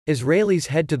Israelis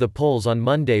head to the polls on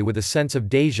Monday with a sense of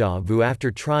déjà vu after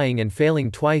trying and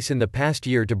failing twice in the past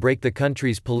year to break the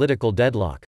country's political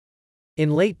deadlock.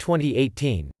 In late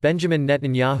 2018, Benjamin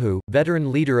Netanyahu,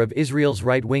 veteran leader of Israel's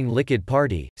right-wing Likud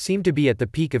party, seemed to be at the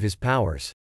peak of his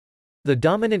powers. The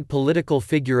dominant political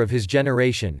figure of his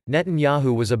generation,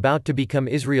 Netanyahu was about to become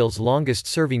Israel's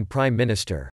longest-serving prime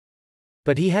minister.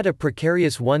 But he had a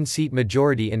precarious one-seat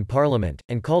majority in parliament,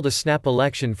 and called a snap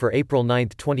election for April 9,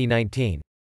 2019.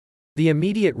 The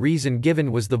immediate reason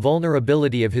given was the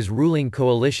vulnerability of his ruling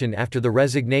coalition after the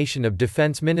resignation of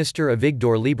Defense Minister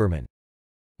Avigdor Lieberman.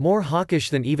 More hawkish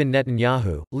than even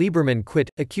Netanyahu, Lieberman quit,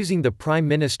 accusing the prime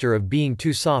minister of being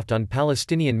too soft on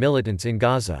Palestinian militants in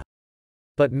Gaza.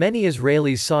 But many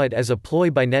Israelis saw it as a ploy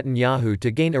by Netanyahu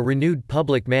to gain a renewed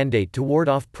public mandate to ward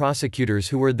off prosecutors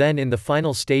who were then in the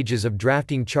final stages of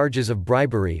drafting charges of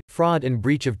bribery, fraud and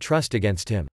breach of trust against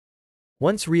him.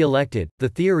 Once re-elected, the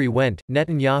theory went,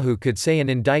 Netanyahu could say an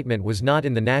indictment was not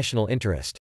in the national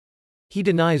interest. He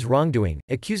denies wrongdoing,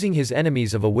 accusing his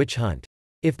enemies of a witch hunt.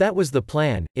 If that was the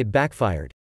plan, it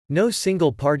backfired. No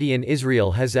single party in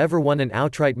Israel has ever won an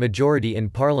outright majority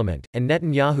in parliament, and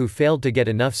Netanyahu failed to get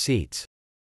enough seats.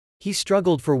 He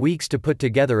struggled for weeks to put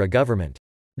together a government.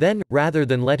 Then, rather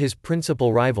than let his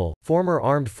principal rival, former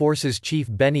Armed Forces Chief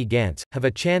Benny Gantz, have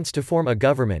a chance to form a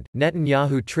government,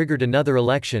 Netanyahu triggered another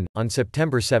election, on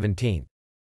September 17.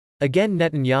 Again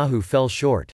Netanyahu fell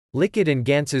short. Likud and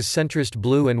Gantz's centrist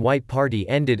Blue and White Party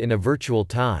ended in a virtual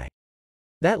tie.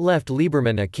 That left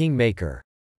Lieberman a kingmaker.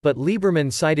 But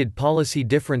Lieberman cited policy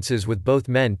differences with both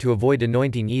men to avoid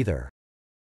anointing either.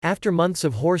 After months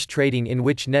of horse trading in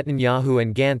which Netanyahu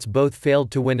and Gantz both failed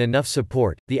to win enough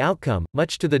support, the outcome,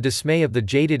 much to the dismay of the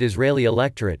jaded Israeli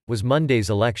electorate, was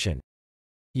Monday's election.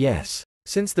 Yes.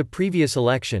 Since the previous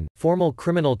election, formal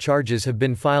criminal charges have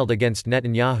been filed against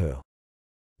Netanyahu.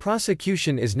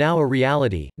 Prosecution is now a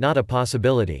reality, not a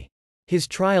possibility. His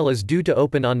trial is due to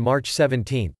open on March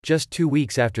 17, just 2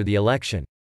 weeks after the election.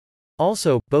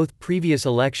 Also, both previous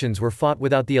elections were fought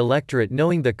without the electorate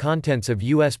knowing the contents of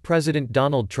U.S. President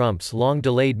Donald Trump's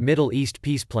long-delayed Middle East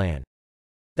peace plan.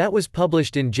 That was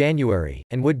published in January,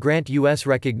 and would grant U.S.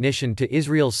 recognition to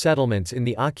Israel's settlements in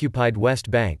the occupied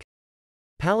West Bank.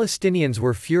 Palestinians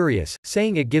were furious,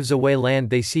 saying it gives away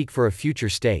land they seek for a future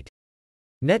state.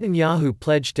 Netanyahu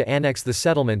pledged to annex the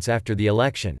settlements after the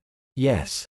election.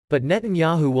 Yes. But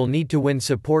Netanyahu will need to win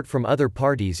support from other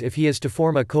parties if he is to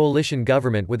form a coalition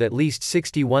government with at least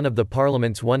 61 of the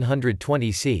parliament's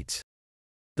 120 seats.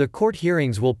 The court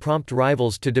hearings will prompt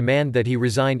rivals to demand that he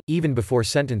resign, even before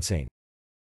sentencing.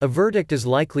 A verdict is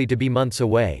likely to be months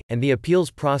away, and the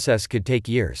appeals process could take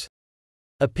years.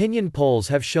 Opinion polls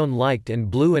have shown Likud and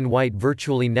Blue and White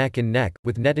virtually neck and neck,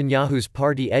 with Netanyahu's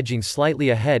party edging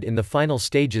slightly ahead in the final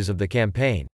stages of the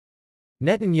campaign.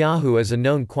 Netanyahu is a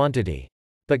known quantity.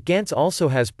 But Gantz also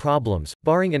has problems.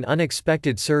 Barring an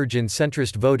unexpected surge in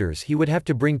centrist voters, he would have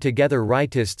to bring together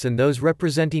rightists and those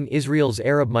representing Israel's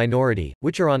Arab minority,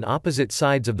 which are on opposite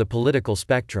sides of the political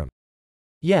spectrum.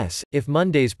 Yes, if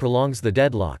Mondays prolongs the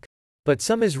deadlock. But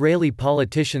some Israeli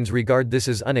politicians regard this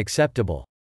as unacceptable.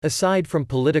 Aside from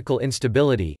political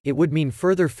instability, it would mean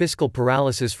further fiscal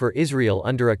paralysis for Israel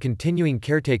under a continuing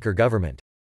caretaker government.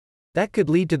 That could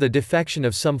lead to the defection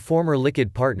of some former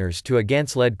Likud partners to a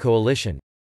Gantz-led coalition.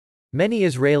 Many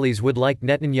Israelis would like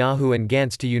Netanyahu and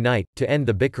Gantz to unite, to end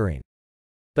the bickering.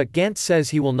 But Gantz says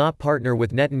he will not partner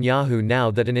with Netanyahu now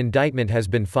that an indictment has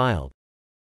been filed.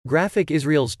 Graphic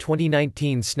Israel's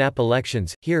 2019 snap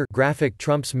elections, here. Graphic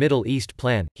Trump's Middle East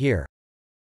plan, here.